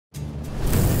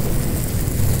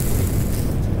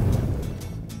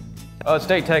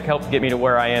State Tech helped get me to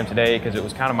where I am today because it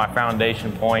was kind of my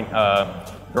foundation point.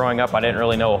 Growing up, I didn't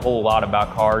really know a whole lot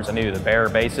about cars. I knew the bare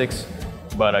basics,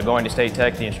 but going to State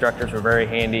Tech, the instructors were very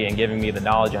handy in giving me the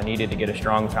knowledge I needed to get a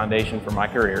strong foundation for my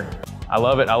career. I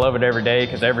love it every day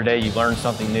because every day you learn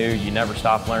something new. You never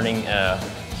stop learning.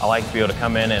 I like to be able to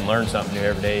come in and learn something new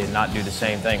every day and not do the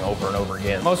same thing over and over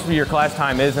again. Most of your class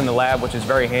time is in the lab, which is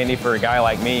very handy for a guy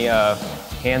like me.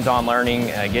 Hands-on learning,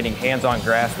 getting hands-on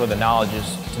grasp with the knowledge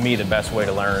is, to me, the best way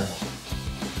to learn.